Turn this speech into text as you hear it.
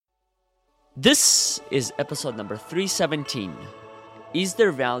This is episode number 317, Is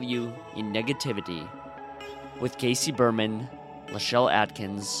There Value in Negativity? With Casey Berman, LaChelle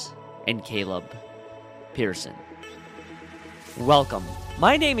Adkins, and Caleb Pearson. Welcome.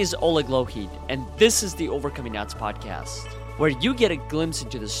 My name is Oleg Lohid, and this is the Overcoming Odds podcast, where you get a glimpse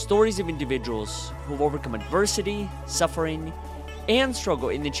into the stories of individuals who've overcome adversity, suffering, and struggle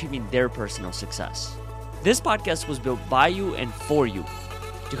in achieving their personal success. This podcast was built by you and for you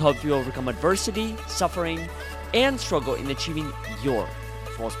to help you overcome adversity, suffering, and struggle in achieving your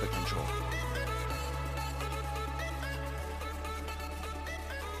fullest potential.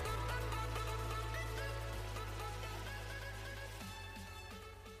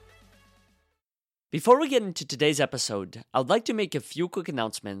 Before we get into today's episode, I would like to make a few quick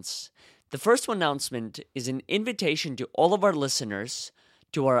announcements. The first announcement is an invitation to all of our listeners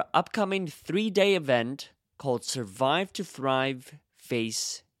to our upcoming 3-day event called Survive to Thrive,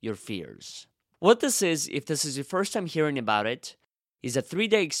 Face Your Fears. What this is, if this is your first time hearing about it, is a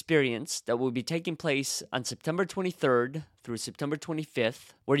 3-day experience that will be taking place on September 23rd through September 25th,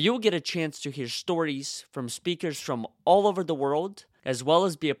 where you'll get a chance to hear stories from speakers from all over the world, as well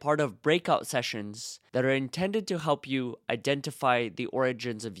as be a part of breakout sessions that are intended to help you identify the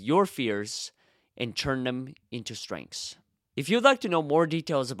origins of your fears and turn them into strengths. If you'd like to know more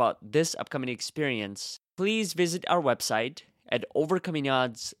details about this upcoming experience, please visit our website at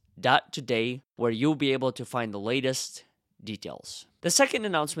overcomingodds.today, where you'll be able to find the latest details. The second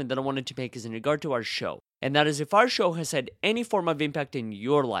announcement that I wanted to make is in regard to our show, and that is if our show has had any form of impact in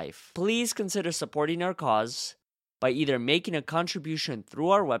your life, please consider supporting our cause by either making a contribution through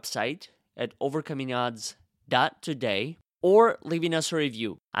our website at overcomingodds.today or leaving us a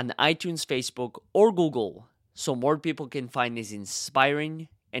review on iTunes, Facebook, or Google so more people can find these inspiring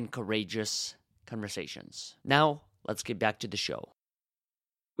and courageous conversations. Now, let's get back to the show.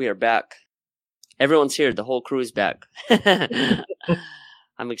 We are back. Everyone's here. The whole crew is back. I'm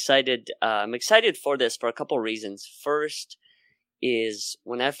excited. I'm excited for this for a couple of reasons. First is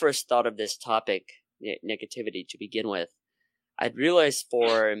when I first thought of this topic, negativity to begin with, I'd realized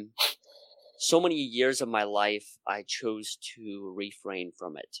for so many years of my life, I chose to refrain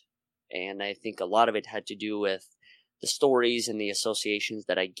from it. And I think a lot of it had to do with the stories and the associations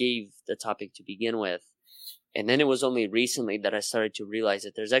that I gave the topic to begin with. And then it was only recently that I started to realize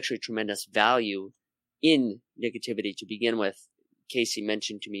that there's actually tremendous value in negativity to begin with. Casey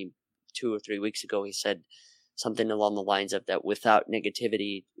mentioned to me 2 or 3 weeks ago, he said something along the lines of that without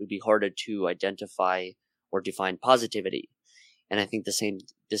negativity, it would be harder to identify or define positivity. And I think the same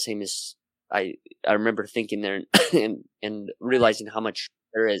is, I remember thinking there and realizing how much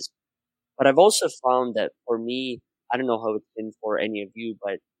there is. But I've also found that for me, I don't know how it's been for any of you,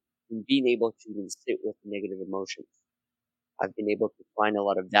 but in being able to even sit with negative emotions, I've been able to find a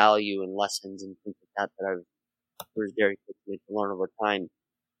lot of value and lessons and things like that I've was very quickly to learn over time.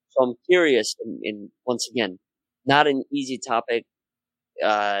 So I'm curious, and once again, not an easy topic,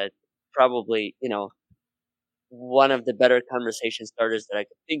 probably, one of the better conversation starters that I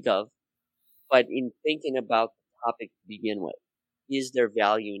could think of, but in thinking about the topic to begin with, is there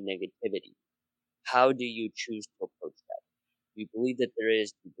value in negativity? How do you choose to approach that? Do you believe that there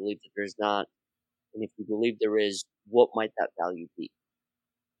is? Do you believe that there's not? And if you believe there is, what might that value be?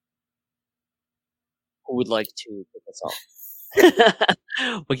 Who would like to pick us off?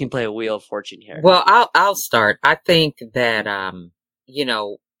 We can play a Wheel of Fortune here. Well, I'll start. I think that,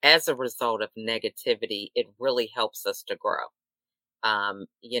 as a result of negativity, it really helps us to grow.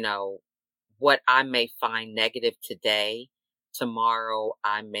 What I may find negative today, tomorrow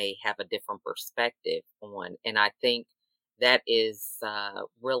I may have a different perspective on. And I think that is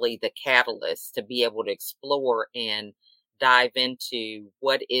really the catalyst to be able to explore and dive into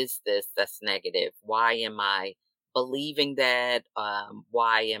what is this that's negative? Why am I believing that?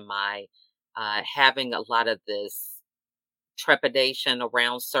 Why am I having a lot of this trepidation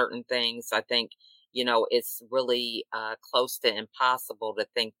around certain things? I think, it's really close to impossible to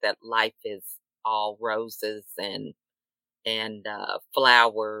think that life is all roses and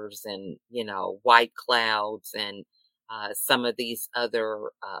flowers and, white clouds and some of these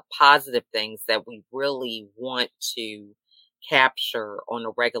other positive things that we really want to capture on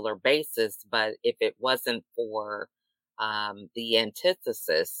a regular basis. But if it wasn't for the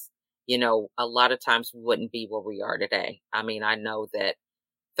antithesis, a lot of times we wouldn't be where we are today. I mean, I know that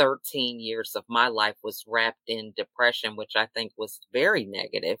 13 years of my life was wrapped in depression, which I think was very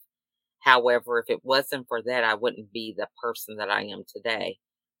negative. However, if it wasn't for that, I wouldn't be the person that I am today.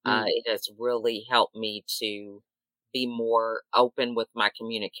 It has really helped me to be more open with my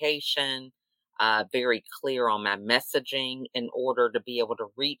communication, very clear on my messaging in order to be able to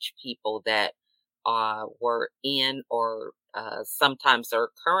reach people that were in or sometimes are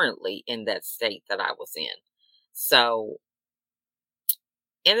currently in that state that I was in. So,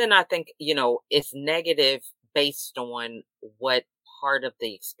 and then I think, it's negative based on what part of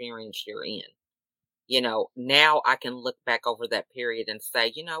the experience you're in. Now I can look back over that period and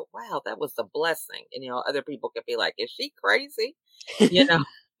say, wow, that was a blessing. And, other people could be like, is she crazy? You know,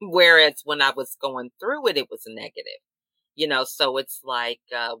 whereas when I was going through it, it was negative. So it's like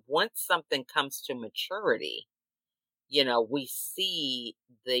once something comes to maturity, we see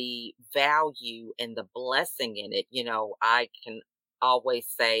the value and the blessing in it. I can always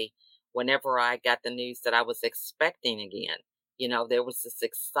say, whenever I got the news that I was expecting again, there was this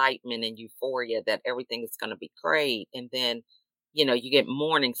excitement and euphoria that everything is going to be great. And then, you get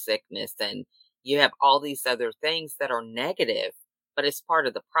morning sickness and you have all these other things that are negative, but it's part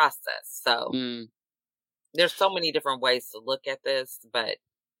of the process. So there's so many different ways to look at this, but,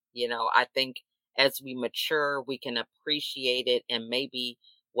 I think as we mature, we can appreciate it. And maybe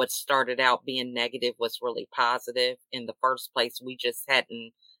what started out being negative was really positive in the first place. We just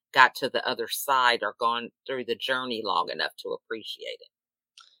hadn't got to the other side or gone through the journey long enough to appreciate it.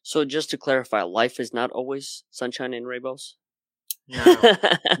 So just to clarify, life is not always sunshine and rainbows? No,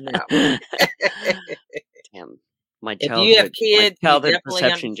 no. Damn. My If you have childhood kids, you definitely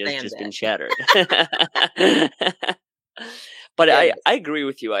perception understand just that. been shattered. But Yes. I agree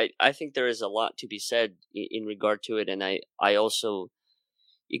with you. I think there is a lot to be said in regard to it, and I also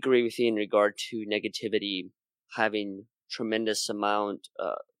agree with you in regard to negativity having tremendous amount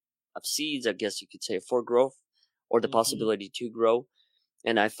of seeds, I guess you could say, for growth or the possibility to grow.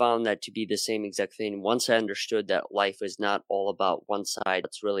 And I found that to be the same exact thing. Once I understood that life is not all about one side,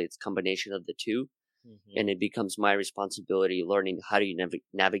 it's a combination of the two. And it becomes my responsibility learning how do you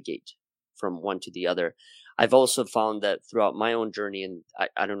navigate from one to the other. I've also found that throughout my own journey, and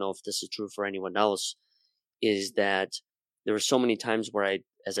I don't know if this is true for anyone else, is that there were so many times where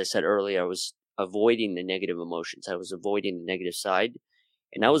as I said earlier, I was avoiding the negative emotions. I was avoiding the negative side,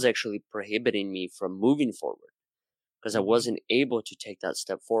 and that was actually prohibiting me from moving forward because I wasn't able to take that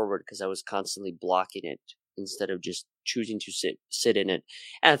step forward because I was constantly blocking it instead of just choosing to sit in it.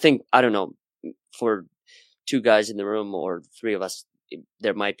 And I think, I don't know, for two guys in the room or three of us,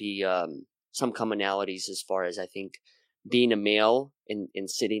 there might be some commonalities as far as I think being a male and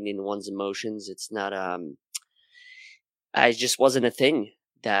sitting in one's emotions. It's not, I just wasn't a thing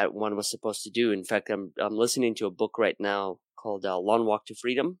that one was supposed to do. In fact, I'm listening to a book right now called Long Walk to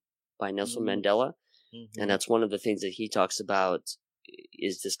Freedom by Nelson Mandela. And that's one of the things that he talks about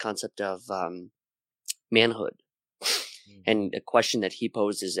is this concept of manhood. And the question that he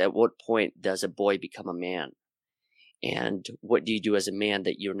poses, at what point does a boy become a man? And what do you do as a man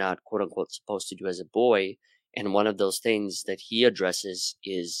that you're not, quote unquote, supposed to do as a boy? And one of those things that he addresses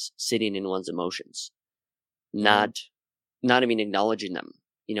is sitting in one's emotions, not even acknowledging them.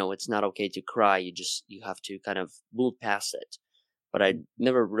 It's not okay to cry. You have to kind of move past it. But I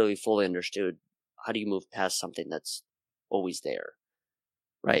never really fully understood, how do you move past something that's always there?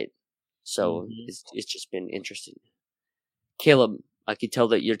 Right. So it's just been interesting. Caleb, I could tell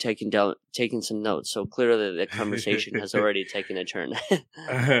that you're taking some notes. So clearly the conversation has already taken a turn.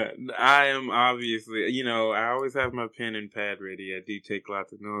 I am obviously, I always have my pen and pad ready. I do take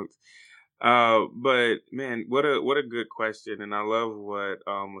lots of notes. But man, what a good question. And I love what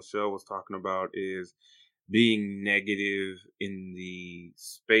LaChelle was talking about is being negative in the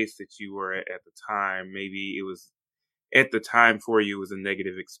space that you were at the time. Maybe it was at the time for you, it was a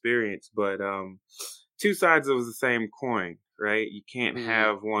negative experience, but two sides of the same coin, right? You can't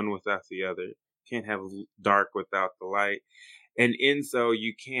have one without the other. You can't have dark without the light. And in so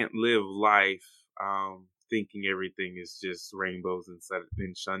you can't live life thinking everything is just rainbows and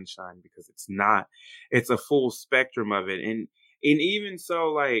sunshine, because it's not. It's a full spectrum of it. And even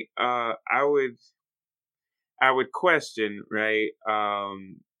so, like I would question, right?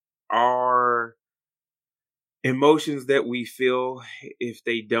 Are emotions that we feel, if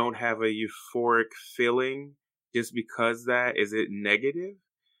they don't have a euphoric feeling, just because that, is it negative?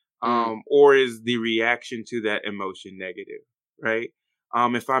 Or is the reaction to that emotion negative, right?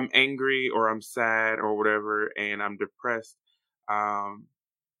 If I'm angry or I'm sad or whatever and I'm depressed,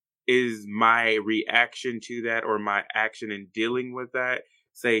 is my reaction to that or my action in dealing with that,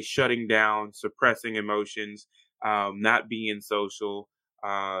 say shutting down, suppressing emotions, not being social,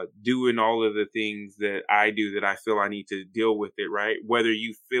 doing all of the things that I do that I feel I need to deal with it, right? Whether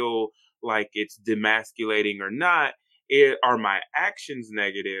you feel like it's demasculating or not, are my actions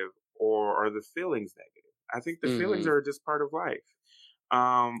negative or are the feelings negative? I think the feelings are just part of life.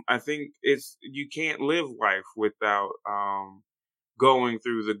 I think you can't live life without going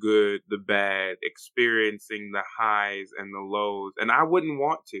through the good, the bad, experiencing the highs and the lows. And I wouldn't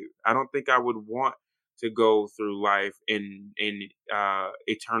want to. I don't think I would want to go through life in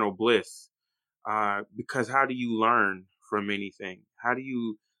eternal bliss. Because how do you learn from anything? How do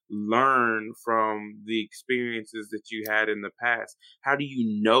you learn from the experiences that you had in the past? How do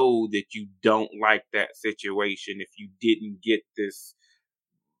you know that you don't like that situation if you didn't get this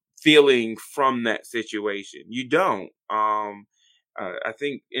feeling from that situation? You don't. I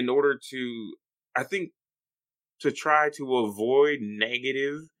think I think to try to avoid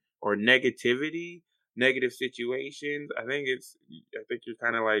negative situations, I think you're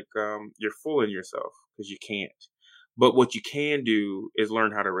kind of like, you're fooling yourself because you can't. But what you can do is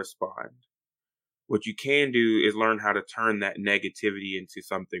learn how to respond. What you can do is learn how to turn that negativity into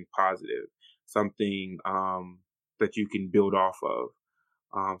something positive, something that you can build off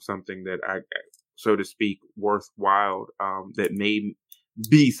of, something that so to speak, worthwhile, that may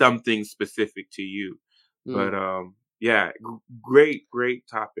be something specific to you. But yeah, great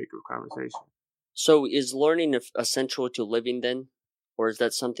topic of conversation. So is learning essential to living then? Or is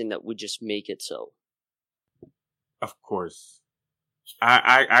that something that we just make it so? Of course.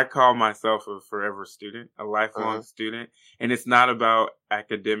 I call myself a forever student, a lifelong student. And it's not about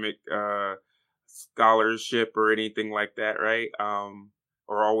academic scholarship or anything like that, right?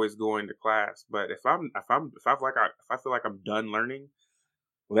 Or always going to class. But if I feel like I'm done learning,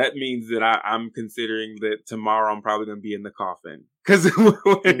 well, that means that I'm considering that tomorrow I'm probably going to be in the coffin.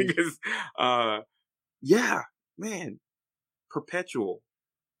 Yeah, man, perpetual,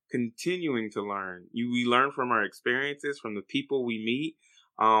 continuing to learn. We learn from our experiences, from the people we meet,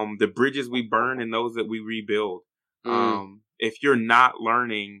 the bridges we burn and those that we rebuild. If you're not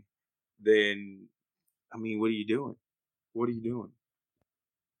learning, then, I mean, what are you doing? What are you doing?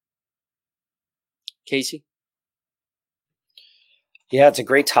 Casey? Yeah, it's a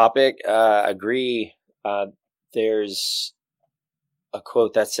great topic. Agree. There's a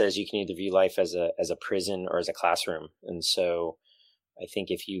quote that says you can either view life as a prison or as a classroom. And so I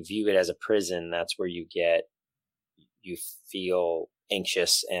think if you view it as a prison, that's where you feel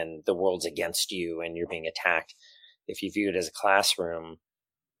anxious and the world's against you and you're being attacked. If you view it as a classroom,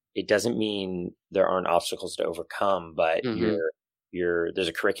 it doesn't mean there aren't obstacles to overcome, but there's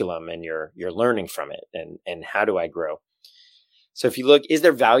a curriculum and you're learning from it. And how do I grow? So if you look, is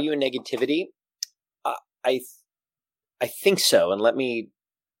there value in negativity? I think so. And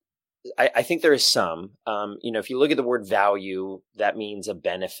I think there is some. If you look at the word value, that means a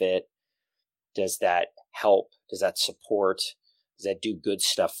benefit. Does that help? Does that support? Does that do good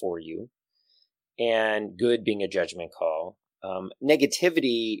stuff for you? And good being a judgment call.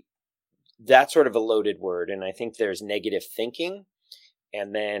 Negativity, that's sort of a loaded word. And I think there's negative thinking.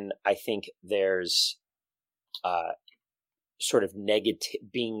 And then I think there's sort of negative,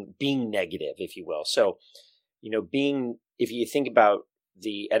 being negative, if you will. So, if you think about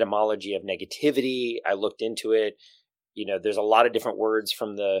the etymology of negativity, I looked into it. There's a lot of different words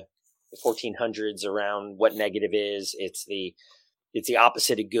from the 1400s around what negative is. It's the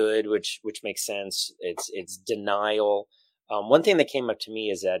opposite of good, which makes sense. It's denial. One thing that came up to me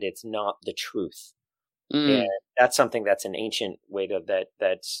is that it's not the truth. And that's something that's an ancient way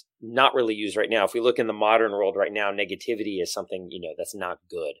that's not really used right now. If we look in the modern world right now, negativity is something, that's not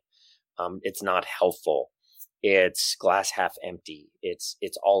good. It's not helpful. It's glass half empty. It's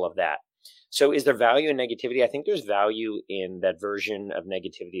all of that. So is there value in negativity? I think there's value in that version of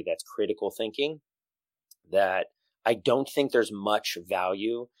negativity that's critical thinking. That I don't think there's much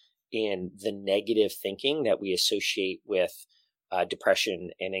value in the negative thinking that we associate with depression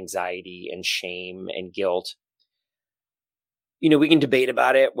and anxiety and shame and guilt. We can debate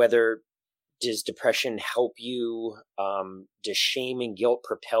about it, whether does depression help you? Does shame and guilt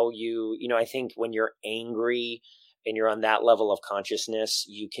propel you? I think when you're angry and you're on that level of consciousness,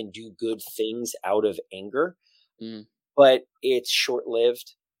 you can do good things out of anger, but it's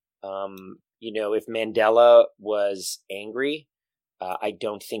short-lived. If Mandela was angry, I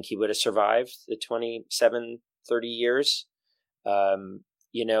don't think he would have survived the 27, 30 years, in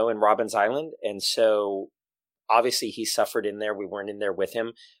Robben's Island. And so obviously he suffered in there. We weren't in there with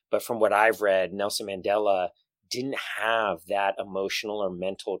him. But from what I've read, Nelson Mandela didn't have that emotional or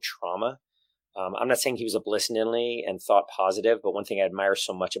mental trauma. I'm not saying he was a bliss-Ninley and thought positive, but one thing I admire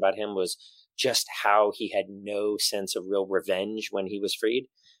so much about him was just how he had no sense of real revenge when he was freed.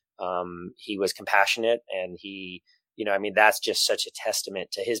 He was compassionate and that's just such a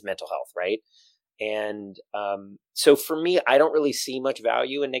testament to his mental health, right? And so for me, I don't really see much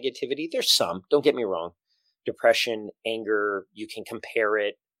value in negativity. There's some, don't get me wrong. depression, anger, you can compare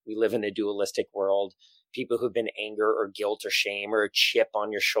it. We live in a dualistic world. People who've been anger or guilt or shame or a chip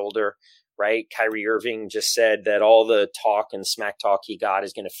on your shoulder, right? Kyrie Irving just said that all the talk and smack talk he got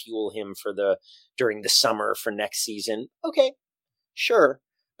is going to fuel him during the summer for next season. Okay, sure.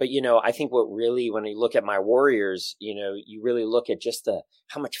 But, I think what really, when you look at my Warriors, you really look at just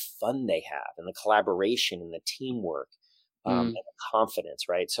how much fun they have and the collaboration and the teamwork and the confidence,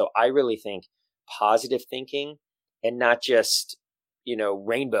 right? So I really think positive thinking and not just,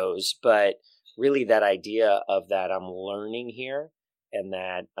 rainbows, but really that idea of that I'm learning here and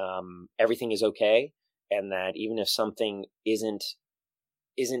that everything is okay. And that even if something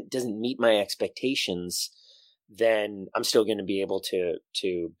doesn't meet my expectations, then I'm still going to be able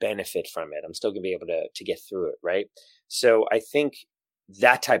to benefit from it. I'm still going to be able to get through it, right? So I think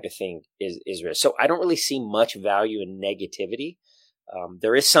that type of thing is real. So I don't really see much value in negativity.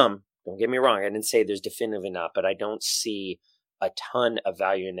 There is some, don't get me wrong. I didn't say there's definitively not, but I don't see a ton of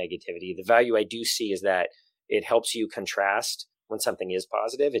value in negativity. The value I do see is that it helps you contrast when something is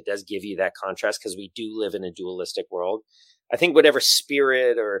positive. It does give you that contrast because we do live in a dualistic world. I think whatever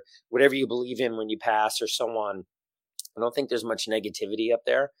spirit or whatever you believe in when you pass or so on, I don't think there's much negativity up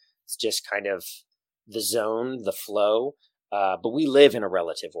there. It's just kind of the zone, the flow. But we live in a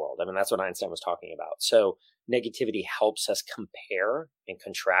relative world. I mean, that's what Einstein was talking about. So negativity helps us compare and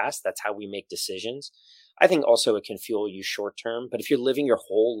contrast. That's how we make decisions. I think also it can fuel you short term. But if you're living your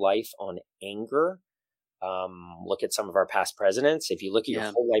whole life on anger, look at some of our past presidents. If you look at your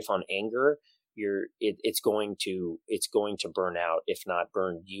whole life on anger, it's going to burn out, if not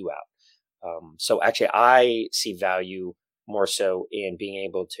burn you out. So actually, I see value more so in being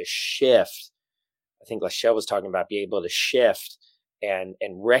able to shift. I think LaChelle was talking about being able to shift and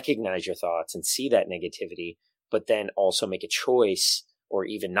recognize your thoughts and see that negativity, but then also make a choice or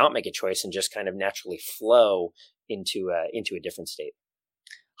even not make a choice and just kind of naturally flow into a different state.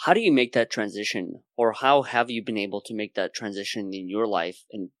 How do you make that transition, or how have you been able to make that transition in your life?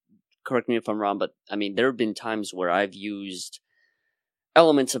 And correct me if I'm wrong, but I mean, there have been times where I've used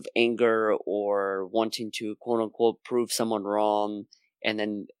elements of anger or wanting to quote unquote prove someone wrong, and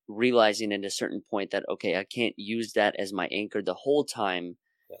then realizing at a certain point that, okay, I can't use that as my anchor the whole time,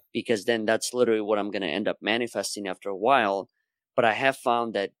 because then that's literally what I'm going to end up manifesting after a while. But I have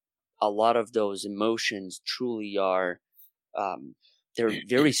found that a lot of those emotions truly are, they're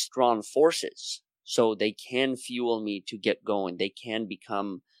very strong forces. So they can fuel me to get going. They can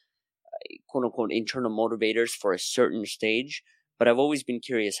become quote unquote internal motivators for a certain stage. But I've always been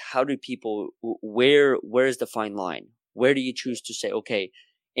curious, how do people, where's the fine line? Where do you choose to say, okay,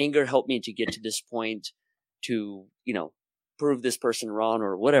 anger helped me to get to this point to, prove this person wrong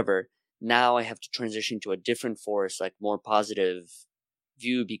or whatever. Now I have to transition to a different force, like more positive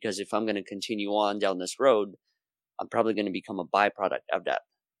view, because if I'm going to continue on down this road, I'm probably going to become a byproduct of that.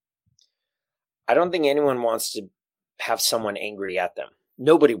 I don't think anyone wants to have someone angry at them.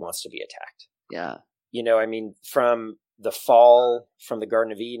 Nobody wants to be attacked. Yeah. From the fall, from the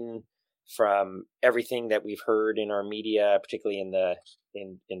Garden of Eden, from everything that we've heard in our media, particularly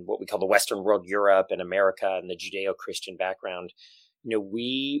in what we call the Western world, Europe and America and the Judeo-Christian background,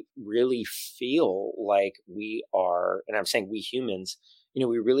 we really feel like we are, and I'm saying we humans, we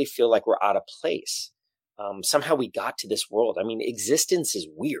really feel like we're out of place. Somehow we got to this world. I mean, existence is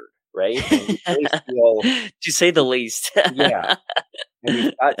weird, right? Really feel, to say the least. Yeah. And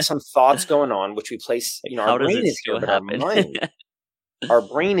we've got some thoughts going on, which we place, our brain is here, but our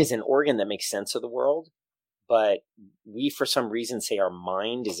brain is an organ that makes sense of the world. But we, for some reason, say our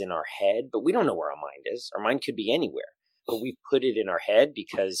mind is in our head, but we don't know where our mind is. Our mind could be anywhere, but we put it in our head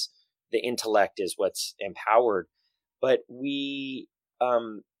because the intellect is what's empowered. But we're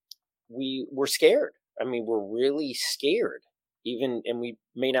scared. I mean, we're really scared, and we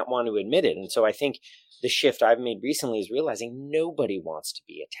may not want to admit it. And so I think the shift I've made recently is realizing nobody wants to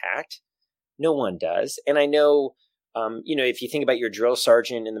be attacked. No one does. And I know, if you think about your drill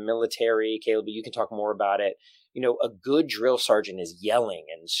sergeant in the military, Caleb, you can talk more about it. A good drill sergeant is yelling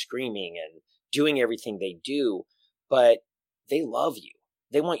and screaming and doing everything they do, but they love you.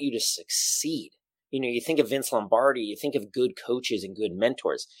 They want you to succeed. You think of Vince Lombardi, you think of good coaches and good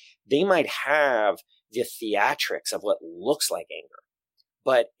mentors. They might have the theatrics of what looks like anger,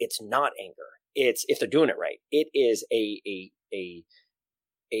 but it's not anger. It's, if they're doing it right, it is a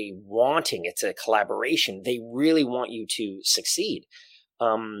wanting, it's a collaboration. They really want you to succeed.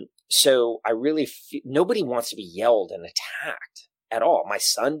 So I really nobody wants to be yelled and attacked at all. My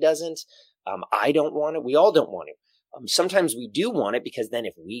son doesn't. I don't want it. We all don't want it. Sometimes we do want it, because then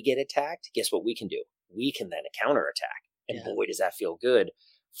if we get attacked, guess what we can do? We can then counterattack. And boy, does that feel good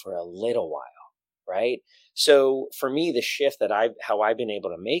for a little while, right? So for me, the shift that how I've been able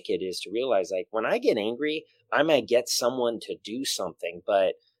to make it is to realize, like, when I get angry, I might get someone to do something,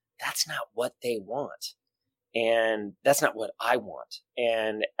 but that's not what they want. And that's not what I want.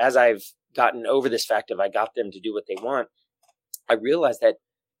 And as I've gotten over this fact of I got them to do what they want, I realized that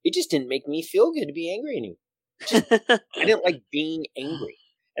it just didn't make me feel good to be angry anymore. I didn't like being angry.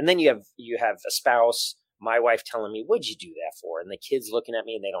 And then you have a spouse, my wife, telling me, "What'd you do that for?" And the kids looking at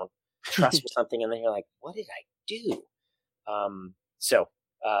me and they don't trust me something, and then you're like, "What did I do?" So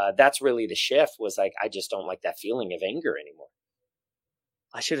that's really the shift, was like, I just don't like that feeling of anger anymore.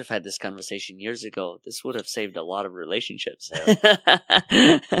 I should have had this conversation years ago. This would have saved a lot of relationships.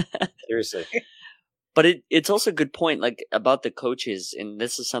 Seriously. But it's also a good point, like, about the coaches, and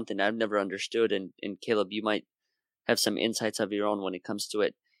this is something I've never understood, and Caleb, you might have some insights of your own when it comes to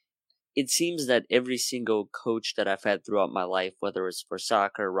it. It seems that every single coach that I've had throughout my life, whether it's for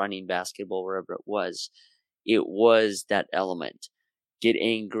soccer, running, basketball, wherever it was that element. Get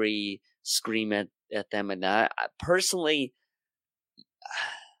angry, scream at them, and I personally,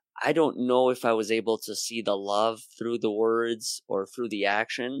 I don't know if I was able to see the love through the words or through the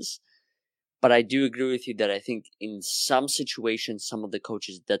actions, but I do agree with you that I think in some situations, some of the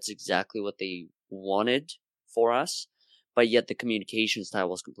coaches, that's exactly what they wanted for us, but yet the communication style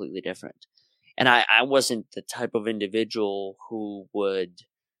was completely different. And I wasn't the type of individual who would,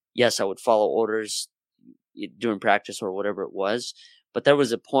 yes, I would follow orders during practice or whatever it was, but there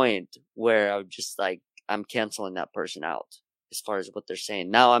was a point where I was just like, I'm canceling that person out as far as what they're saying.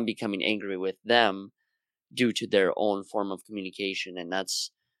 Now I'm becoming angry with them due to their own form of communication. And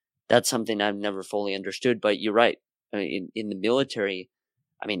that's something I've never fully understood, but you're right. I mean, in the military,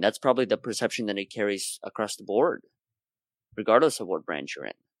 I mean, that's probably the perception that it carries across the board, regardless of what branch you're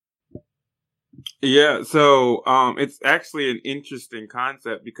in. Yeah, so it's actually an interesting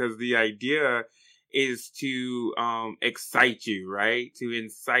concept, because the idea is to excite you, right? To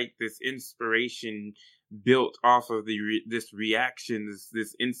incite this inspiration built off of this reaction,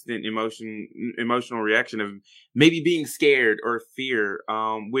 this instant emotional reaction of maybe being scared or fear,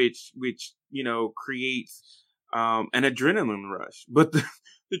 which creates an adrenaline rush. But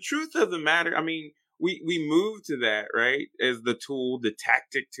the truth of the matter, I mean, we move to that, right, as the tool, the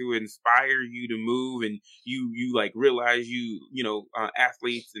tactic to inspire you to move, and you like realize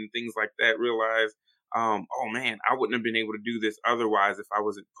athletes and things like that realize, oh man, I wouldn't have been able to do this otherwise if I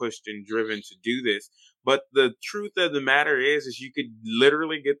wasn't pushed and driven to do this. But the truth of the matter is you could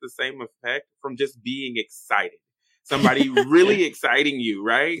literally get the same effect from just being excited. Somebody really exciting you,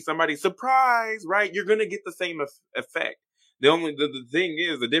 right? Somebody surprise, right? You're gonna get the same effect. The thing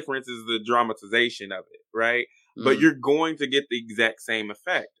is, the difference is the dramatization of it, right? But you're going to get the exact same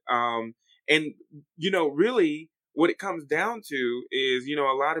effect. And really what it comes down to is, a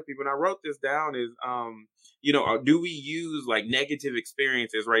lot of people, and I wrote this down, is, do we use like negative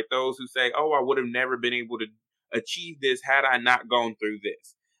experiences, right? Those who say, oh, I would have never been able to achieve this had I not gone through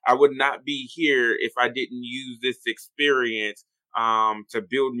this. I would not be here if I didn't use this experience to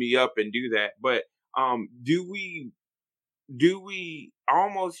build me up and do that. But do we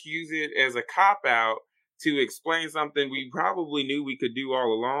almost use it as a cop-out to explain something we probably knew we could do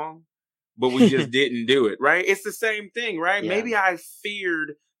all along, but we just didn't do it, right? It's the same thing, right? Yeah. Maybe I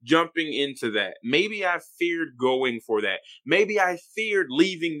feared jumping into that. Maybe I feared going for that. Maybe I feared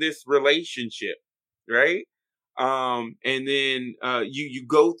leaving this relationship, right? And then you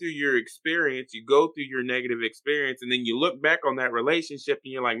go through your experience, you go through your negative experience, and then you look back on that relationship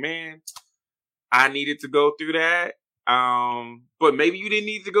and you're like, man, I needed to go through that. But maybe you didn't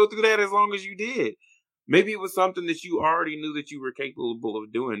need to go through that as long as you did. Maybe it was something that you already knew that you were capable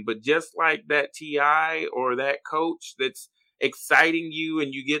of doing. But just like that TI or that coach that's exciting you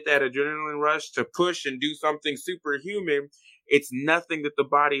and you get that adrenaline rush to push and do something superhuman, it's nothing that the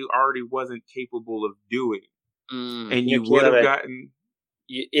body already wasn't capable of doing. And you would have gotten...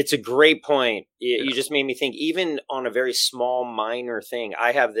 It's a great point. You just made me think, even on a very small, minor thing,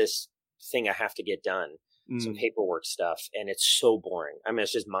 I have this thing I have to get done, some paperwork stuff, and it's so boring. I mean,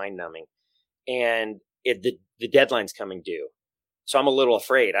 it's just mind numbing. And the deadline's coming due. So I'm a little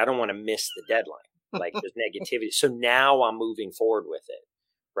afraid. I don't want to miss the deadline. Like, there's negativity. So now I'm moving forward with it.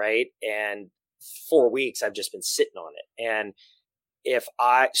 Right. And 4 weeks, I've just been sitting on it. And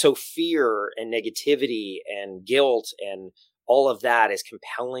so fear and negativity and guilt and all of that is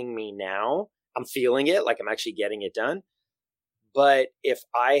compelling me now. I'm feeling it, like I'm actually getting it done. But if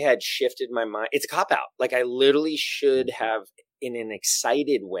I had shifted my mind, it's a cop-out. Like, I literally should have, in an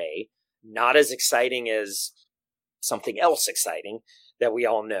excited way, not as exciting as something else exciting that we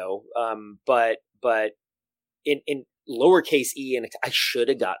all know, but in lowercase e, and I should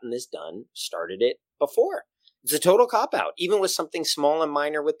have gotten this done, started it before. It's a total cop-out, even with something small and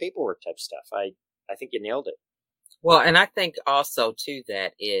minor with paperwork type stuff. I think you nailed it. Well, and I think also too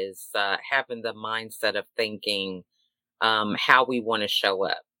that is having the mindset of thinking how we want to show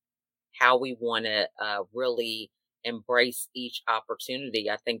up, how we want to really embrace each opportunity.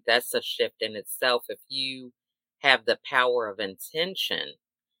 I think that's a shift in itself. If you have the power of intention,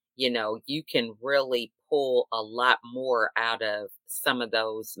 you can really pull a lot more out of some of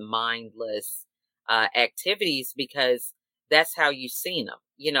those mindless activities, because that's how you see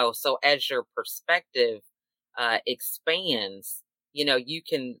them, so as your perspective expands, you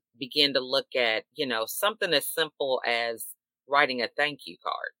can begin to look at, something as simple as writing a thank you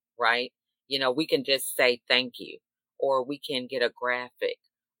card, right? We can just say thank you, or we can get a graphic,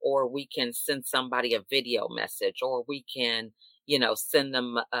 or we can send somebody a video message, or we can, send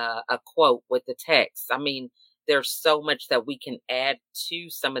them a quote with the text. I mean, there's so much that we can add to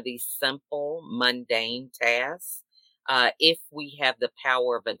some of these simple, mundane tasks if we have the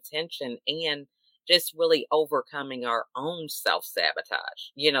power of intention and just really overcoming our own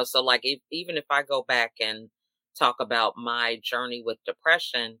self-sabotage. So like even if I go back and talk about my journey with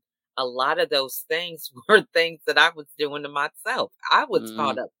depression, a lot of those things were things that I was doing to myself. I was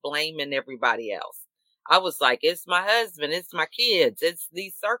caught up blaming everybody else. I was like, it's my husband, it's my kids, it's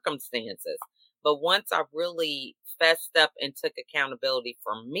these circumstances. But once I really fessed up and took accountability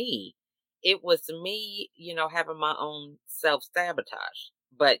for me, it was me, having my own self-sabotage.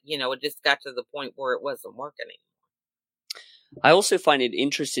 But, it just got to the point where it wasn't working anymore. I also find it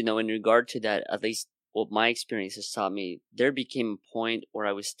interesting, though, in regard to that, at least what my experience has taught me, there became a point where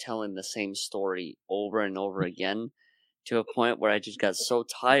I was telling the same story over and over again, to a point where I just got so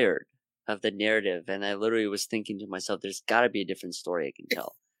tired of the narrative. And I literally was thinking to myself, there's got to be a different story I can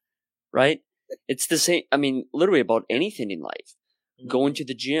tell. Right? It's the same. I mean, literally about anything in life. Going to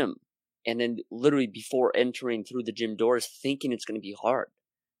the gym, and then literally before entering through the gym doors, thinking it's going to be hard.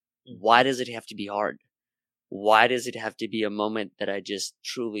 Why does it have to be hard? Why does it have to be a moment that I just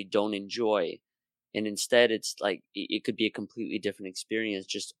truly don't enjoy? And instead, it's like it could be a completely different experience,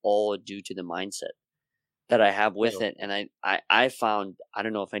 just all due to the mindset that I have with it. And I found, I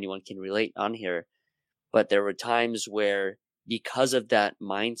don't know if anyone can relate on here, but there were times where, because of that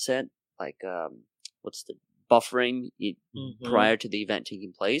mindset, like what's the buffering prior to the event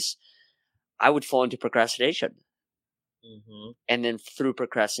taking place, I would fall into procrastination. And then through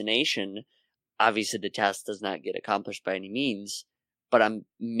procrastination, obviously the task does not get accomplished by any means, but I'm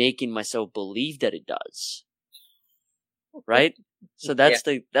making myself believe that it does. Right? So that's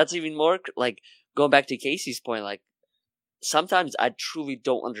that's even more like going back to Casey's point, like sometimes I truly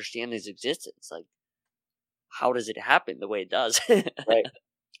don't understand his existence. Like, how does it happen the way it does? Right.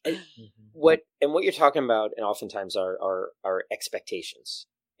 What you're talking about, and oftentimes are expectations.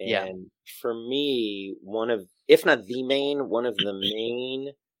 And for me, one of the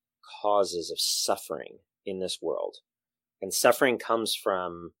main causes of suffering in this world, and suffering comes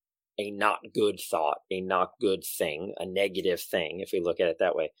from a not good thought, a not good thing, a negative thing, if we look at it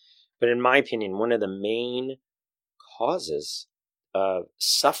that way. But in my opinion, one of the main causes of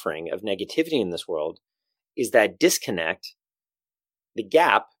suffering, of negativity in this world, is that disconnect, the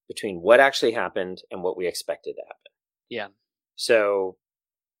gap between what actually happened and what we expected to happen. Yeah. So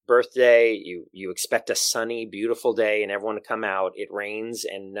birthday, you expect a sunny, beautiful day and everyone to come out. It rains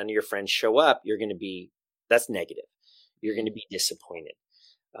and none of your friends show up. That's negative. You're going to be disappointed.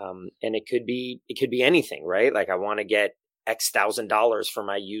 And it could be anything, right? Like I want to get X $1,000 for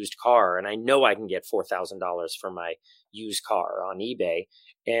my used car, and I know I can get $4,000 for my used car on eBay,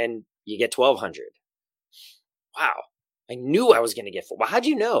 and you get $1,200. Wow. I knew I was going to get $4,000. Well, how'd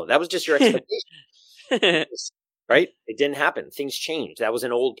you know? That was just your expectation. Right? It didn't happen. Things changed. That was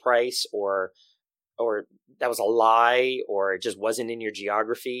an old price, or that was a lie, or it just wasn't in your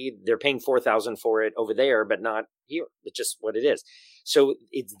geography. They're paying $4,000 for it over there, but not here. It's just what it is. So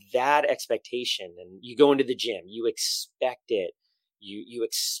it's that expectation. And you go into the gym, you expect it.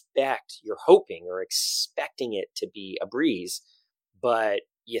 You're hoping or expecting it to be a breeze, but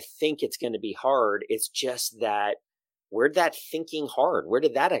you think it's going to be hard. It's just that, where'd that thinking hard? Where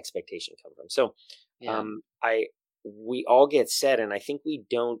did that expectation come from? So, we all get set, and I think we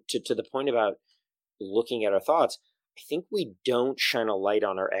don't, to the point about looking at our thoughts, I think we don't shine a light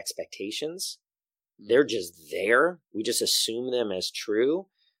on our expectations. They're just there. We just assume them as true.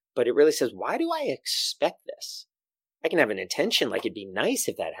 But it really says, why do I expect this? I can have an intention, like it'd be nice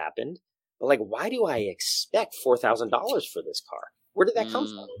if that happened. But like, why do I expect $4,000 for this car? Where did that come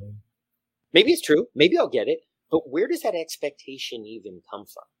from? Maybe it's true. Maybe I'll get it. But where does that expectation even come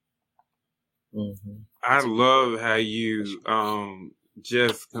from? I love how you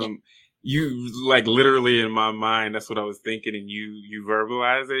you like literally in my mind, that's what I was thinking, and you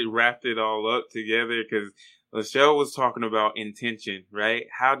verbalized it, wrapped it all up together, because LaChelle was talking about intention, right?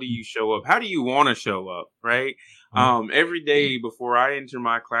 How do you show up? How do you want to show up, right? Every day before I enter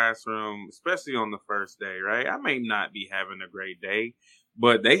my classroom, especially on the first day, right? I may not be having a great day,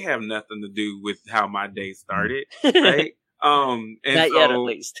 but they have nothing to do with how my day started, right? And Not so, yet, at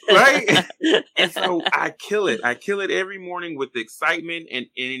least. right? And so I kill it. I kill it every morning with excitement and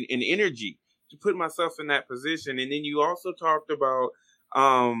energy to put myself in that position. And then you also talked about,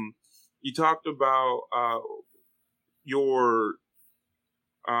 your,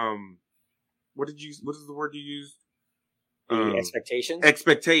 what is the word you used? The expectations?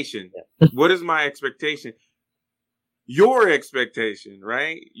 Expectation. Yeah. What is my expectation? Your expectation,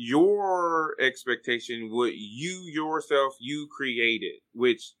 right? Your expectation, what you created,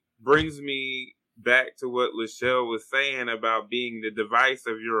 which brings me back to what LaChelle was saying about being the device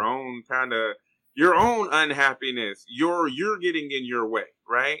of your own unhappiness. You're getting in your way,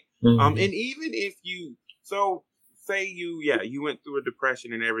 right? And even if say you went through a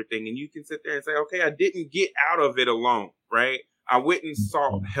depression and everything, and you can sit there and say, okay, I didn't get out of it alone, right? I went and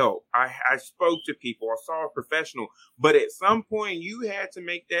sought help. I spoke to people. I saw a professional. But at some point, you had to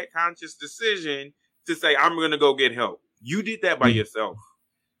make that conscious decision to say, I'm going to go get help. You did that by yourself.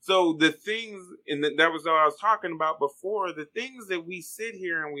 So the things, and that was what I was talking about before, the things that we sit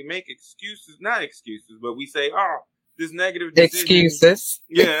here and we make not excuses, but we say, oh, this negative decision. Excuses.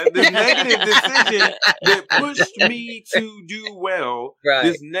 Yeah, this negative decision that pushed me to do well. Right.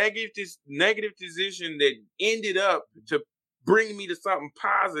 This negative decision that ended up to bring me to something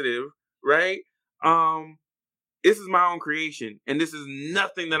positive, right? This is my own creation, and this is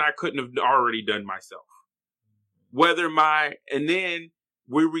nothing that I couldn't have already done myself. And then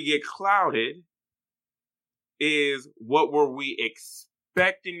where we get clouded is what were we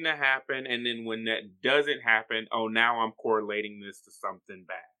expecting to happen, and then when that doesn't happen, oh, now I'm correlating this to something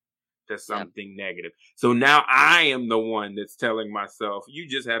bad, to something negative. So now I am the one that's telling myself, you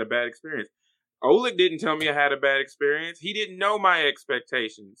just had a bad experience. Oleg didn't tell me I had a bad experience. He didn't know my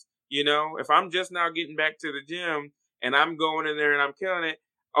expectations. You know, if I'm just now getting back to the gym and I'm going in there and I'm killing it,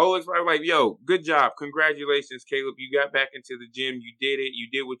 Oleg's probably like, yo, good job. Congratulations, Caleb. You got back into the gym. You did it. You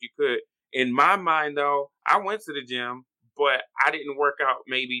did what you could. In my mind, though, I went to the gym, but I didn't work out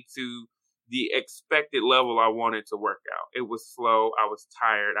maybe to the expected level I wanted to work out. It was slow. I was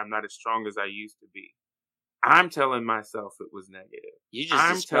tired. I'm not as strong as I used to be. I'm telling myself it was negative. You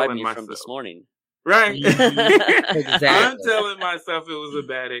just described me from this morning. Right. Exactly. I'm telling myself it was a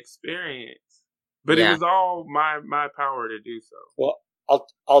bad experience. But it was all my power to do so. Well,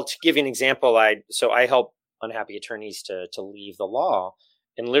 I'll give you an example. I help unhappy attorneys to leave the law.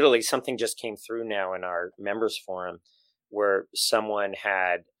 And literally something just came through now in our members forum where someone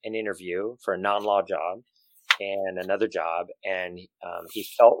had an interview for a non-law job and another job. And he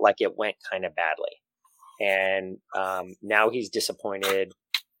felt like it went kind of badly. And now he's disappointed.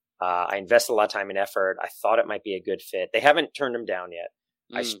 I invested a lot of time and effort. I thought it might be a good fit. They haven't turned him down yet.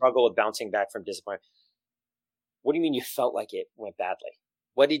 I struggle with bouncing back from disappointment. What do you mean you felt like it went badly?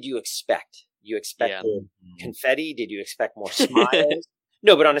 What did you expect? You expected confetti? Did you expect more smiles?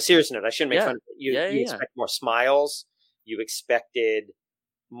 No, but on a serious note, I shouldn't make fun of you. You expect more smiles. You expected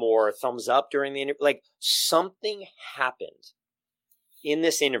more thumbs up during the interview. Like something happened in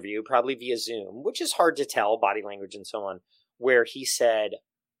this interview, probably via Zoom, which is hard to tell, body language and so on, where he said,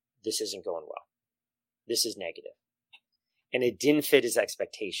 this isn't going well. This is negative. And it didn't fit his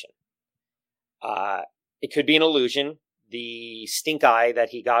expectation. It could be an illusion. The stink eye that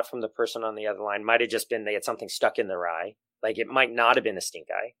he got from the person on the other line might have just been they had something stuck in their eye. Like it might not have been a stink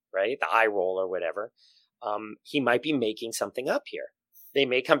eye, right? The eye roll or whatever. He might be making something up here. They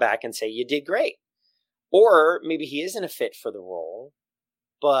may come back and say, you did great. Or maybe he isn't a fit for the role.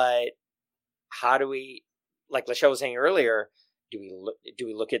 But how do we, like LaChelle was saying earlier, do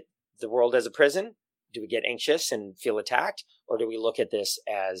we look at the world as a prison? Do we get anxious and feel attacked? Or do we look at this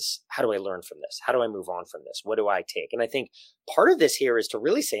as, how do I learn from this? How do I move on from this? What do I take? And I think part of this here is to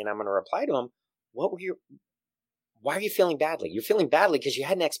really say, and I'm going to reply to him, why are you feeling badly? You're feeling badly because you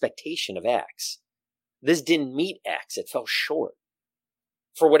had an expectation of X. This didn't meet X. It fell short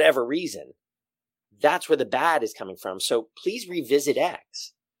for whatever reason. That's where the bad is coming from. So please revisit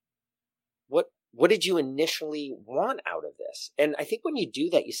X. What did you initially want out of this? And I think when you do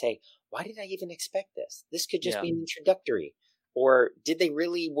that, you say, why did I even expect this? This could just be an introductory. Or did they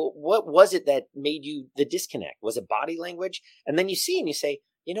really, what was it that made you the disconnect? Was it body language? And then you see and you say,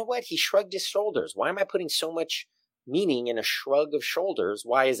 you know what? He shrugged his shoulders. Why am I putting so much meaning in a shrug of shoulders?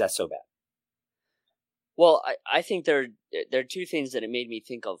 Why is that so bad? Well, I think there are two things that it made me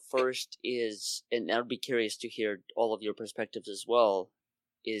think of. First is, and I'd be curious to hear all of your perspectives as well,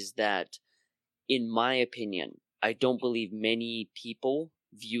 is that, in my opinion, I don't believe many people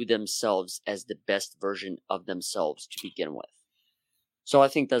view themselves as the best version of themselves to begin with. So I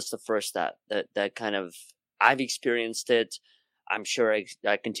think that's the first that kind of, I've experienced it. I'm sure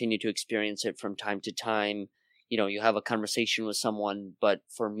I continue to experience it from time to time. You have a conversation with someone, but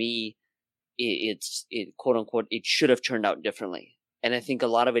for me, it's quote unquote, it should have turned out differently. And I think a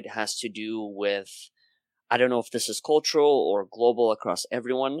lot of it has to do with, I don't know if this is cultural or global across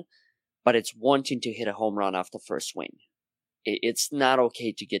everyone, but it's wanting to hit a home run off the first swing. It's not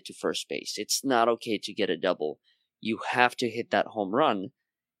okay to get to first base. It's not okay to get a double. You have to hit that home run.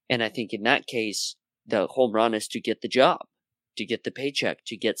 And I think in that case, the home run is to get the job, to get the paycheck,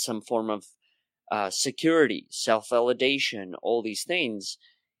 to get some form of security, self-validation, all these things.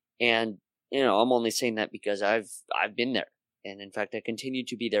 And, I'm only saying that because I've been there. And in fact, I continue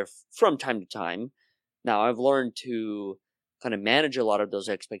to be there from time to time. Now, I've learned to kind of manage a lot of those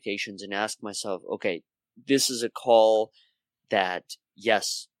expectations and ask myself, okay, this is a call that,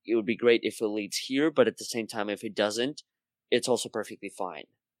 yes, it would be great if it leads here, but at the same time, if it doesn't, it's also perfectly fine,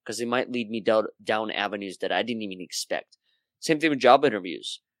 because it might lead me down avenues that I didn't even expect. Same thing with job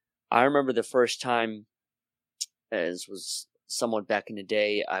interviews. I remember the first time, as was somewhat back in the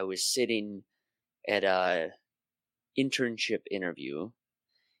day, I was sitting at a internship interview,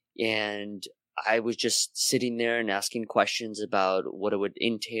 and I was just sitting there and asking questions about what it would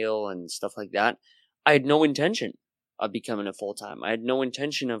entail and stuff like that. I had no intention of becoming a full-time. I had no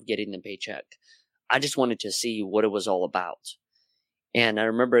intention of getting the paycheck. I just wanted to see what it was all about. And I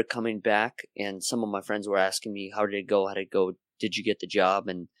remember coming back, and some of my friends were asking me, how did it go? How did it go? Did you get the job?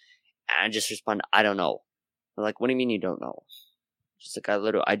 And I just responded, I don't know. They're like, what do you mean you don't know? Just like,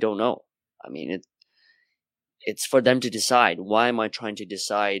 I don't know. I mean, it's for them to decide. Why am I trying to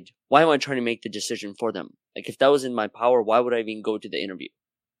decide? Why am I trying to make the decision for them? Like, if that was in my power, why would I even go to the interview?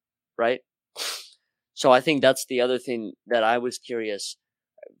 Right? So I think that's the other thing that I was curious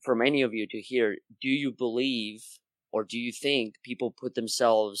from any of you to hear. Do you believe, or do you think people put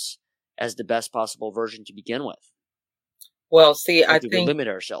themselves as the best possible version to begin with? Well, see, Or do we limit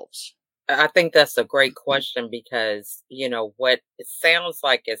ourselves? I think that's a great question, because, what it sounds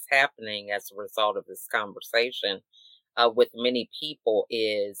like is happening as a result of this conversation with many people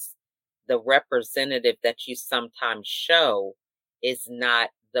is the representative that you sometimes show is not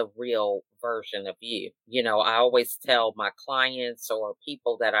the real version of you. I always tell my clients or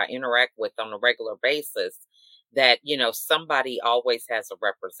people that I interact with on a regular basis that, somebody always has a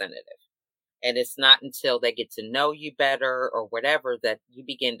representative. And it's not until they get to know you better or whatever that you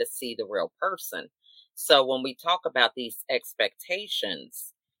begin to see the real person. So when we talk about these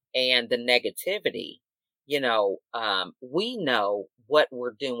expectations and the negativity, we know what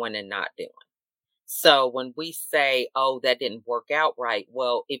we're doing and not doing. So when we say, oh, that didn't work out right,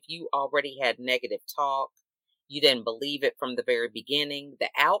 well, if you already had negative talk, you didn't believe it from the very beginning, the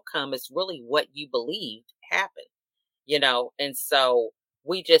outcome is really what you believed happened, and so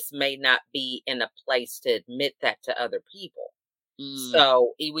we just may not be in a place to admit that to other people.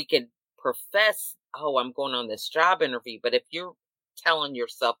 So we can profess, oh, I'm going on this job interview, but if you're telling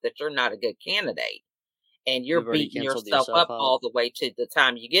yourself that you're not a good candidate, and you're beating yourself up all the way to the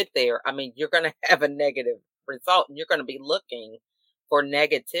time you get there, I mean, you're going to have a negative result, and you're going to be looking for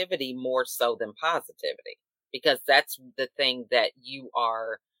negativity more so than positivity, because that's the thing that you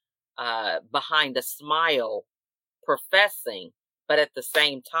are behind a smile professing, but at the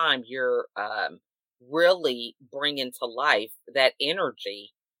same time, you're really bringing to life that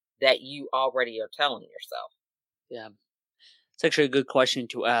energy that you already are telling yourself. Yeah. It's actually a good question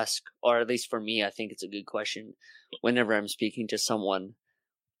to ask, or at least for me, I think it's a good question whenever I'm speaking to someone,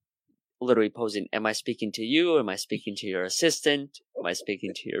 literally posing, am I speaking to you? Am I speaking to your assistant? Am I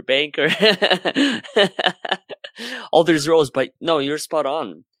speaking to your banker? All these roles, but no, you're spot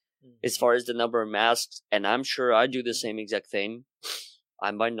on as far as the number of masks, and I'm sure I do the same exact thing.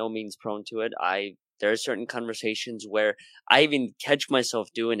 I'm by no means prone to it. There are certain conversations where I even catch myself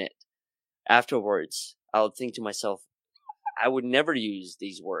doing it afterwards. I'll think to myself, I would never use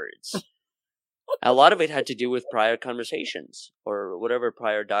these words. A lot of it had to do with prior conversations or whatever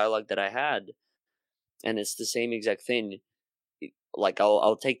prior dialogue that I had. And it's the same exact thing. Like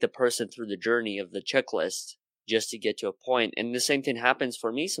I'll take the person through the journey of the checklist just to get to a point. And the same thing happens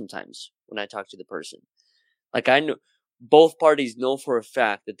for me sometimes when I talk to the person. Like I know both parties know for a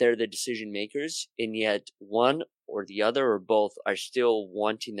fact that they're the decision makers, and yet one or the other or both are still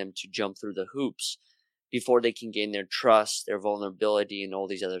wanting them to jump through the hoops before they can gain their trust, their vulnerability, and all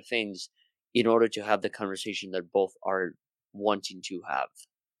these other things. in order to have the conversation that both are wanting to have.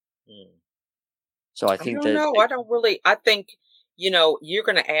 So I think don't know. I think, you're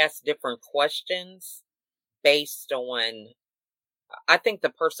going to ask different questions based on, I think the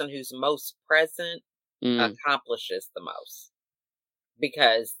person who's most present accomplishes the most,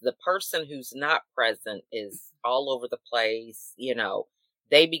 because the person who's not present is all over the place.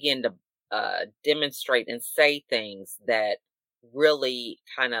 They begin to demonstrate and say things that really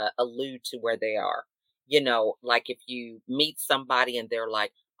kind of allude to where they are. Like if you meet somebody and they're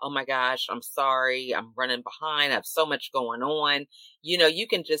like, oh my gosh, I'm sorry, I'm running behind, I have so much going on. You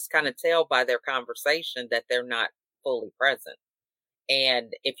can just kind of tell by their conversation that they're not fully present.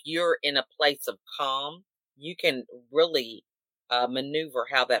 And if you're in a place of calm, you can really maneuver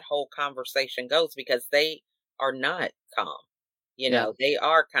how that whole conversation goes, because they are not calm. They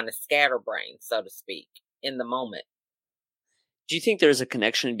are kind of scatterbrained, so to speak, in the moment. Do you think there's a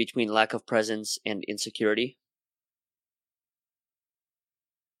connection between lack of presence and insecurity?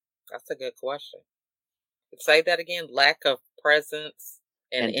 That's a good question. Say that again. Lack of presence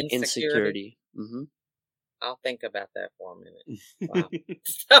and insecurity. Mm-hmm. I'll think about that for a minute. Wow.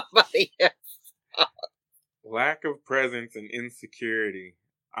 Somebody else. Lack of presence and insecurity.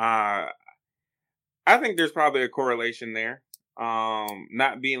 I think there's probably a correlation there.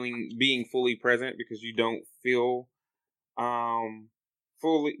 Not being fully present because you don't feel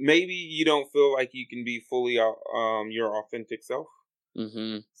fully. Maybe you don't feel like you can be fully your authentic self.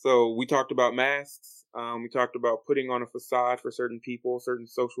 Mm-hmm. So we talked about masks. We talked about putting on a facade for certain people, certain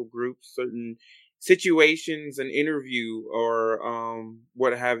social groups, certain situations, an interview, or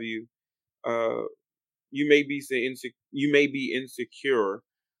what have you. You may be insecure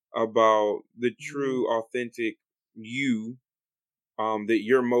about the true, authentic you that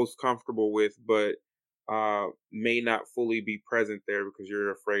you're most comfortable with, but may not fully be present there because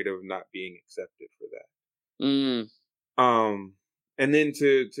you're afraid of not being accepted for that. And then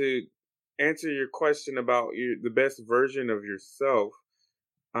to answer your question about the best version of yourself,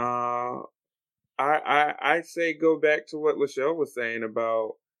 I say go back to what LaChelle was saying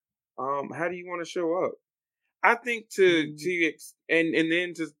about how do you want to show up. I think and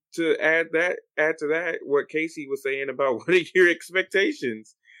then to add to that what Casey was saying about what are your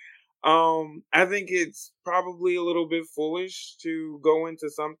expectations. I think it's probably a little bit foolish to go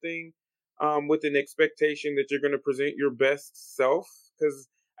into something with an expectation that you're going to present your best self, because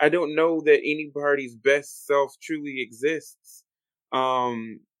I don't know that anybody's best self truly exists.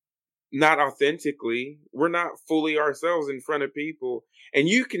 Not authentically. We're not fully ourselves in front of people. And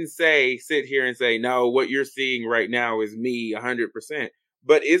you can sit here and say, no, what you're seeing right now is me 100%.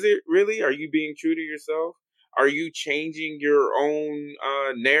 But is it really? Are you being true to yourself? Are you changing your own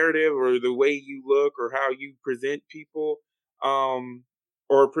narrative or the way you look or how you present people?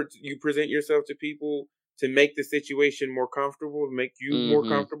 You present yourself to people to make the situation more comfortable, to make you more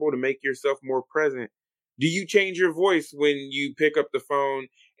comfortable, to make yourself more present? Do you change your voice when you pick up the phone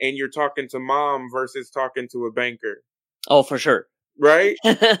and you're talking to mom versus talking to a banker? Oh, for sure. Right?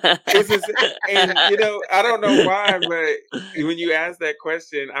 And, I don't know why, but when you asked that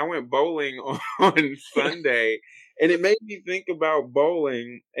question, I went bowling on Sunday, and it made me think about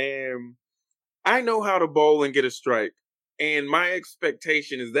bowling. And I know how to bowl and get a strike. And my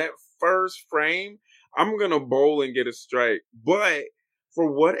expectation is that first frame, I'm going to bowl and get a strike. But for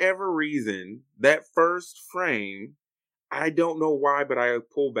whatever reason, that first frame, I don't know why, but I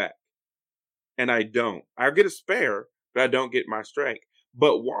pull back. And I don't. I'll get a spare, but I don't get my strike.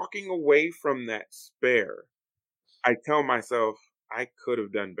 But walking away from that spare, I tell myself, I could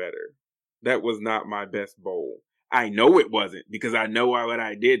have done better. That was not my best bowl. I know it wasn't, because I know what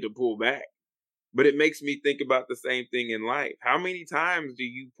I did to pull back. But it makes me think about the same thing in life. How many times do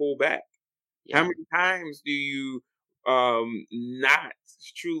you pull back? Yeah. How many times do you not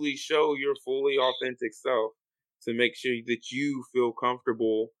truly show your fully authentic self to make sure that you feel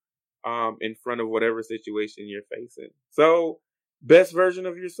comfortable in front of whatever situation you're facing? So, best version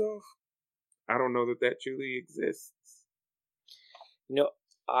of yourself? I don't know that truly exists.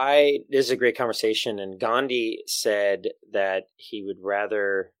 This is a great conversation, and Gandhi said that he would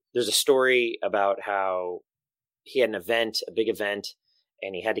rather. There's a story about how he had an event, a big event,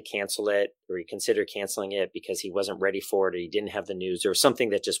 and he had to cancel it, or he considered canceling it because he wasn't ready for it, or he didn't have the news. There was something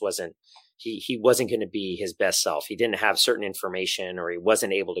that just wasn't. He wasn't going to be his best self. He didn't have certain information, or he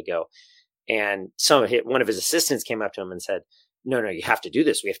wasn't able to go. And one of his assistants came up to him and said, "No, you have to do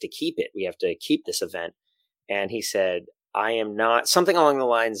this. We have to keep it. We have to keep this event." And he said, I am not, something along the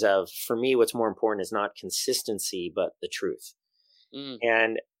lines of, for me, what's more important is not consistency, but the truth.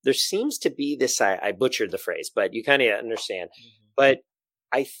 And there seems to be this, I butchered the phrase, but you kind of understand. But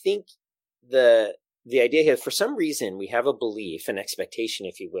I think the idea here, for some reason, we have a belief, an expectation,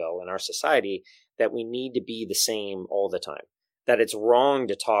 if you will, in our society that we need to be the same all the time. That it's wrong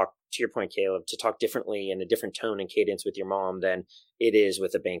to talk, to your point, Caleb, to talk differently in a different tone and cadence with your mom than it is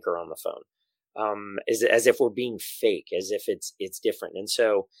with a banker on the phone. As if we're being fake, as if it's different. And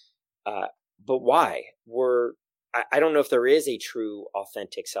so, but why? I don't know if there is a true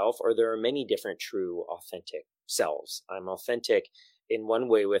authentic self, or there are many different true authentic selves. I'm authentic in one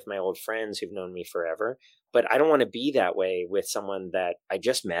way with my old friends who've known me forever, but I don't want to be that way with someone that I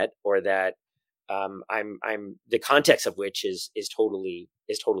just met, or that I'm the context of which is totally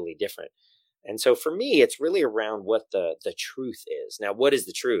different. And so for me, it's really around what the truth is. Now, what is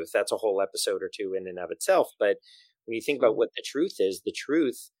the truth? That's a whole episode or two in and of itself. But when you think about what the truth is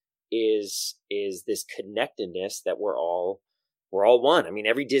this connectedness that we're all one. I mean,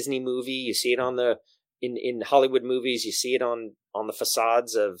 every Disney movie, you see it on in Hollywood movies, you see it on the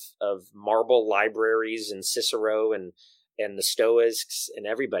facades of marble libraries and Cicero and the Stoics and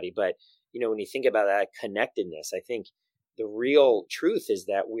everybody. But, when you think about that connectedness, I think the real truth is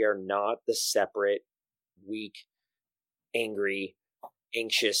that we are not the separate, weak, angry,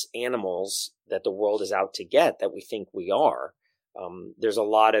 anxious animals that the world is out to get, that we think we are. There's a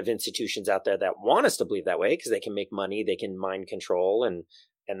lot of institutions out there that want us to believe that way because they can make money, they can mind control, and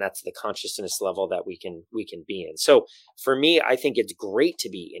that's the consciousness level that we can be in. So for me, I think it's great to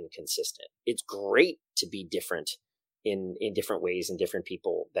be inconsistent. It's great to be different in different ways and different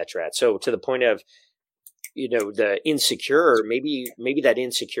people that you're at. So to the point of, the insecure, maybe that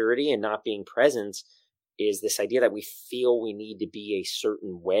insecurity and not being present is this idea that we feel we need to be a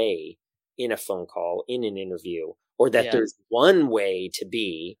certain way in a phone call, in an interview, or that there's one way to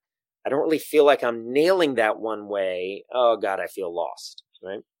be. I don't really feel like I'm nailing that one way. Oh God, I feel lost.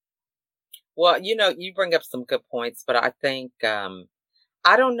 Right. Well, you bring up some good points, but I think,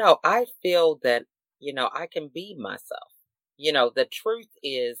 I don't know. I feel that, I can be myself. The truth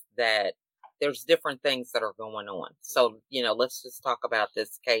is that there's different things that are going on. So, let's just talk about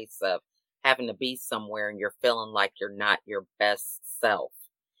this case of having to be somewhere and you're feeling like you're not your best self.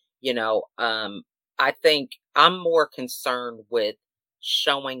 I think I'm more concerned with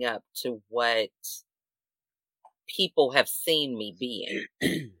showing up to what people have seen me being.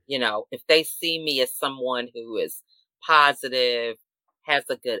 If they see me as someone who is positive, has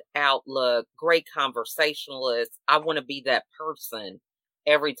a good outlook, great conversationalist, I want to be that person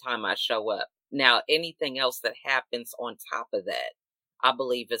every time I show up. Now, anything else that happens on top of that, I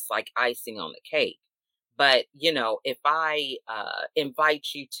believe it's like icing on the cake. But, if I invite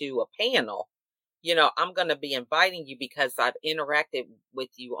you to a panel, I'm going to be inviting you because I've interacted with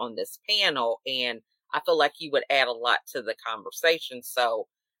you on this panel, and I feel like you would add a lot to the conversation. So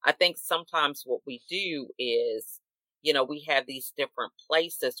I think sometimes what we do is, we have these different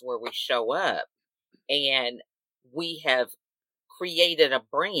places where we show up, and we have created a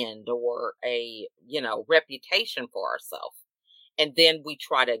brand or a, reputation for ourselves. And then we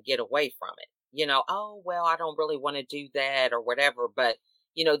try to get away from it. Oh, well, I don't really want to do that or whatever. But,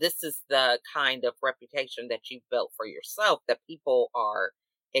 this is the kind of reputation that you've built for yourself that people are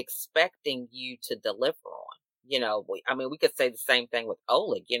expecting you to deliver on. We could say the same thing with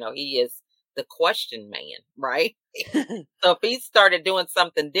Oleg. He is the question man, right? So if he started doing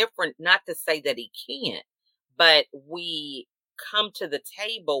something different, not to say that he can't, but we come to the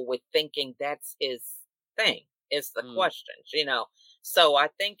table with thinking that's his thing, is the questions, So I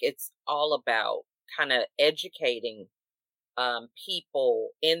think it's all about kind of educating people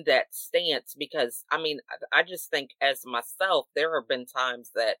in that stance, because I just think as myself, there have been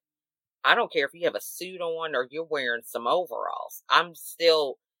times that I don't care if you have a suit on or you're wearing some overalls, I'm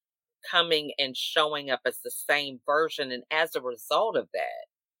still coming and showing up as the same version. And as a result of that,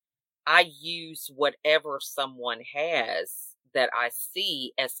 I use whatever someone has that I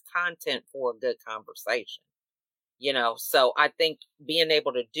see as content for a good conversation. So I think being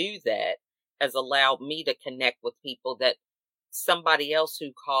able to do that has allowed me to connect with people that somebody else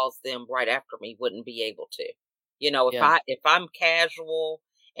who calls them right after me wouldn't be able to. If I'm casual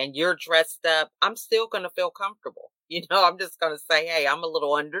and you're dressed up, I'm still going to feel comfortable. I'm just going to say, hey, I'm a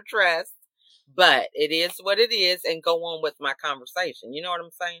little underdressed, but it is what it is, and go on with my conversation. You know what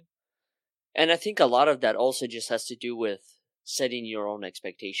I'm saying? And I think a lot of that also just has to do with setting your own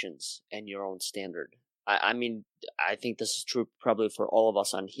expectations and your own standard. I think this is true probably for all of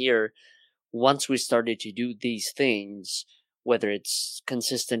us on here. Once we started to do these things, whether it's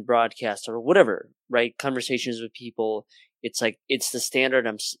consistent broadcast or whatever, right? Conversations with people, it's like, it's the standard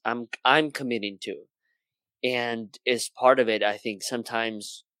I'm committing to. And as part of it, I think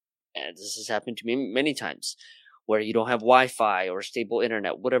sometimes, and this has happened to me many times, where you don't have Wi-Fi or stable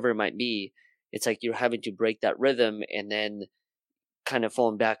internet, whatever it might be. It's like you're having to break that rhythm and then kind of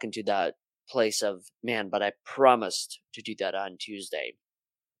falling back into that place of, man, but I promised to do that on Tuesday.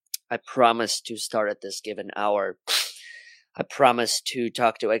 I promised to start at this given hour. I promised to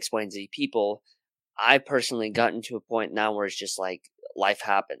talk to X, Y, and Z people. I personally gotten to a point now where it's just like life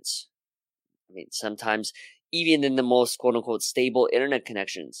happens. I mean, sometimes even in the most quote unquote stable internet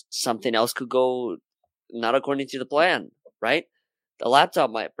connections, something else could go not according to the plan, right? The laptop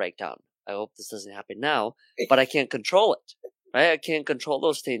might break down. I hope this doesn't happen now, but I can't control it, right? I can't control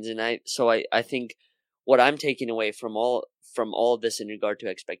those things. And I think what I'm taking away from all of this in regard to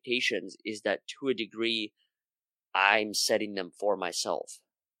expectations is that to a degree, I'm setting them for myself.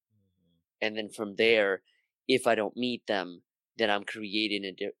 And then from there, if I don't meet them, then I'm creating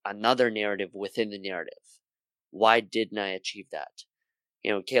another narrative within the narrative. Why didn't I achieve that?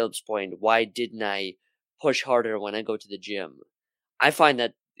 Caleb's point, why didn't I push harder when I go to the gym? I find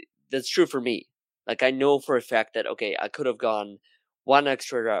that that's true for me. Like, I know for a fact that, okay, I could have gone one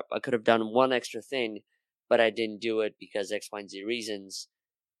extra rep, I could have done one extra thing, but I didn't do it because X, Y, and Z reasons.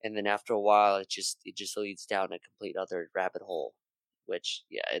 And then after a while, it just leads down a complete other rabbit hole, which,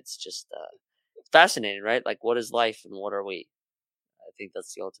 yeah, it's just, it's fascinating, right? Like, what is life and what are we? I think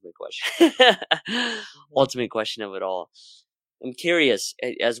that's the ultimate question. Ultimate question of it all. I'm curious,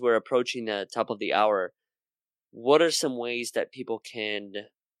 as we're approaching the top of the hour, what are some ways that people can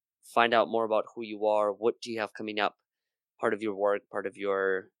find out more about who you are? What do you have coming up? Part of your work, part of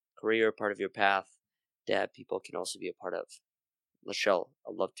your career, part of your path that people can also be a part of. LaChelle,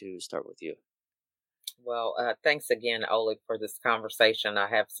 I'd love to start with you. Well, thanks again, Oleg, for this conversation. I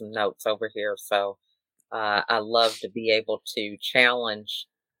have some notes over here, so I love to be able to challenge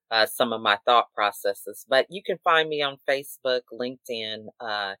some of my thought processes. But you can find me on Facebook, LinkedIn.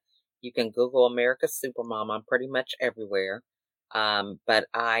 You can Google America's Supermom. I'm pretty much everywhere. But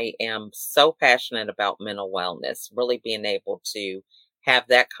I am so passionate about mental wellness, really being able to have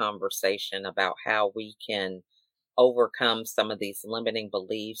that conversation about how we can overcome some of these limiting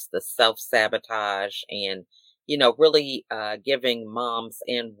beliefs, the self-sabotage, and, really giving moms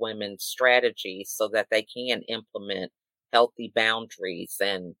and women strategies so that they can implement healthy boundaries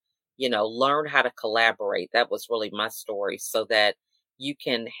and, learn how to collaborate. That was really my story, so that you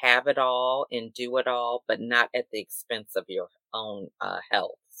can have it all and do it all, but not at the expense of your own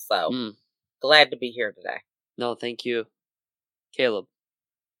health. So glad to be here today. No, thank you. Caleb.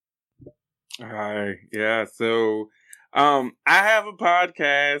 Hi. Yeah. So, I have a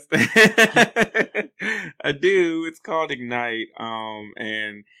podcast. I do. It's called Ignite.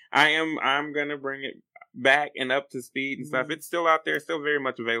 And I'm going to bring it back and up to speed and stuff. It's still out there, still very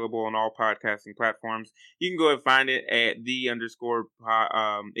much available on all podcasting platforms. You can go and find it at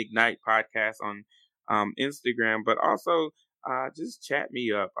 _Ignite podcast on, Instagram, but also, just chat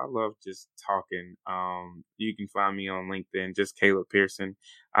me up. I love just talking. You can find me on LinkedIn, just Caleb Pearson.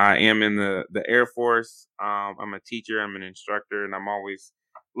 I am in the Air Force. I'm a teacher. I'm an instructor, and I'm always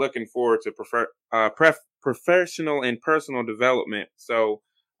looking forward to professional and personal development. So,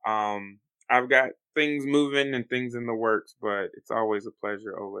 I've got things moving and things in the works, but it's always a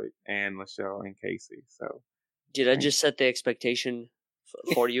pleasure, Oleg and LaChelle and Casey. So, did I just set the expectation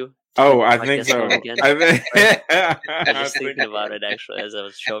for you? Oh, I think so. I was just thinking about it, actually, as I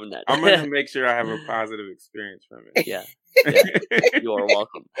was showing that. I'm going to make sure I have a positive experience from it. Yeah. You are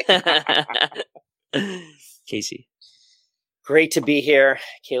welcome. Casey. Great to be here.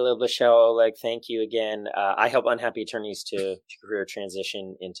 Caleb, LaChelle, Oleg, thank you again. I help unhappy attorneys to career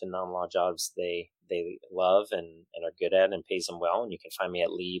transition into non-law jobs they love and are good at and pays them well. And you can find me at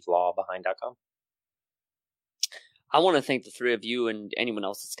leavelawbehind.com. I want to thank the three of you and anyone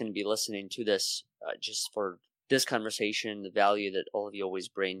else that's going to be listening to this, just for this conversation, the value that all of you always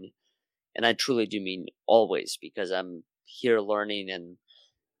bring. And I truly do mean always, because I'm here learning and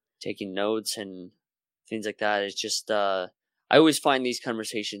taking notes and things like that. It's just, I always find these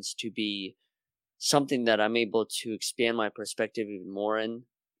conversations to be something that I'm able to expand my perspective even more in.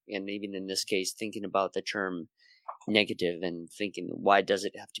 And even in this case, thinking about the term negative and thinking, why does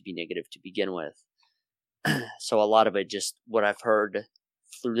it have to be negative to begin with? So a lot of it, just what I've heard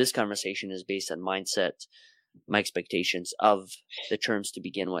through this conversation, is based on mindset, my expectations of the terms to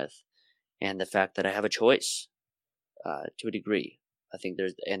begin with, and the fact that I have a choice to a degree. I think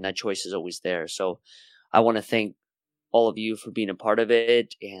and that choice is always there. So I want to thank all of you for being a part of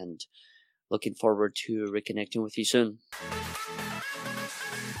it, and looking forward to reconnecting with you soon.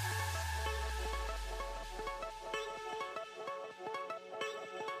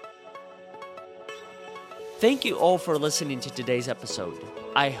 Thank you all for listening to today's episode.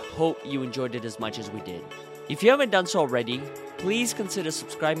 I hope you enjoyed it as much as we did. If you haven't done so already, please consider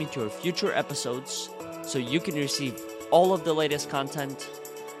subscribing to our future episodes so you can receive all of the latest content.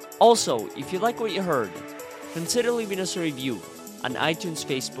 Also, if you like what you heard, consider leaving us a review on iTunes,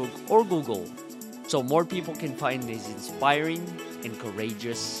 Facebook, or Google so more people can find these inspiring and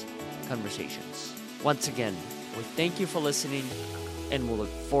courageous conversations. Once again, we thank you for listening, and we'll look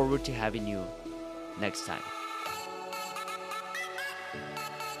forward to having you next time.